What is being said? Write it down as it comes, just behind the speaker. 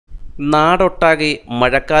നാടൊട്ടാകെ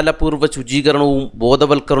മഴക്കാലപൂർവ്വ ശുചീകരണവും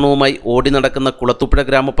ബോധവൽക്കരണവുമായി ഓടി നടക്കുന്ന കുളത്തൂപ്പുഴ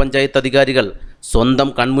ഗ്രാമപഞ്ചായത്ത് അധികാരികൾ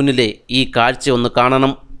സ്വന്തം കൺമുന്നിലെ ഈ കാഴ്ച ഒന്ന്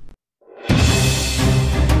കാണണം.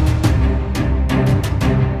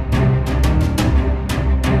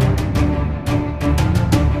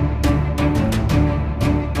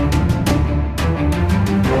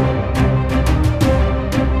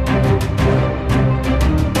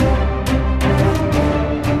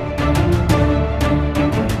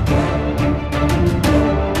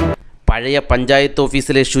 പഴയ പഞ്ചായത്ത്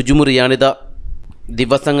ഓഫീസിലെ ശുചിമുറിയാണിത്.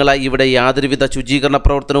 ദിവസങ്ങളായി ഇവിടെ യാതൊരുവിധ ശുചീകരണ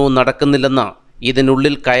പ്രവർത്തനവും നടക്കുന്നില്ലെന്ന്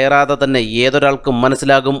ഇതിനുള്ളിൽ കയറാതെ തന്നെ ഏതൊരാൾക്കും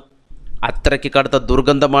മനസ്സിലാകും. അത്രയ്ക്ക് കടുത്ത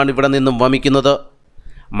ദുർഗന്ധമാണ് ഇവിടെ നിന്നും വമിക്കുന്നത്.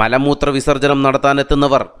 മലമൂത്ര വിസർജനം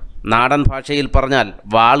നടത്താനെത്തുന്നവർ നാടൻ ഭാഷയിൽ പറഞ്ഞാൽ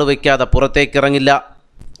വാള് വയ്ക്കാതെ പുറത്തേക്കിറങ്ങില്ല.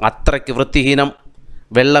 അത്രയ്ക്ക് വൃത്തിഹീനം.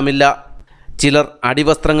 വെള്ളമില്ല. ചിലർ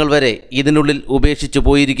അടിവസ്ത്രങ്ങൾ വരെ ഇതിനുള്ളിൽ ഉപേക്ഷിച്ചു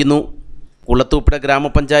പോയിരിക്കുന്നു. കുളത്തൂപ്പുഴ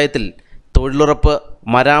ഗ്രാമപഞ്ചായത്തിൽ തൊഴിലുറപ്പ്,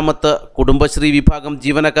 മരാമത്ത്, കുടുംബശ്രീ വിഭാഗം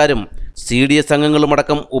ജീവനക്കാരും CDS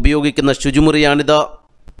അംഗങ്ങളുമടക്കം ഉപയോഗിക്കുന്ന ശുചിമുറിയാണിത്.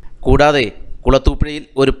 കൂടാതെ കുളത്തൂപ്പുഴയിൽ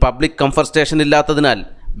ഒരു പബ്ലിക് കംഫർട്ട് സ്റ്റേഷൻ ഇല്ലാത്തതിനാൽ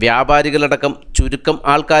വ്യാപാരികളടക്കം ചുരുക്കം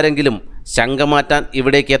ആൾക്കാരെങ്കിലും ശങ്ക മാറ്റാൻ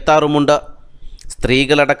ഇവിടേക്ക് എത്താറുമുണ്ട്.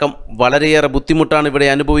 സ്ത്രീകളടക്കം വളരെയേറെ ബുദ്ധിമുട്ടാണ് ഇവിടെ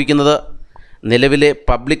അനുഭവിക്കുന്നത്. നിലവിലെ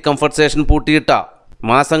പബ്ലിക് കംഫർട്ട് സ്റ്റേഷൻ പൂട്ടിയിട്ട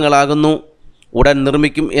മാസങ്ങളാകുന്നു. ഉടൻ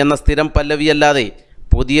നിർമ്മിക്കും എന്ന സ്ഥിരം പല്ലവിയല്ലാതെ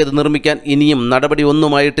പുതിയത് നിർമ്മിക്കാൻ ഇനിയും നടപടി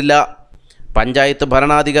ഒന്നുമായിട്ടില്ല. പഞ്ചായത്ത്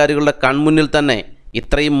ഭരണാധികാരികളുടെ കൺമുന്നിൽ തന്നെ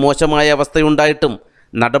ഇത്രയും മോശമായ അവസ്ഥയുണ്ടായിട്ടും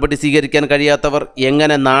നടപടി സ്വീകരിക്കാൻ കഴിയാത്തവർ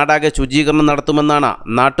എങ്ങനെ നാടാകെ ശുചീകരണം നടത്തുമെന്നാണ്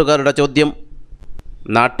നാട്ടുകാരുടെ ചോദ്യം.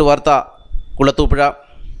 നാട്ടുവാർത്ത, കുളത്തൂപ്പുഴ.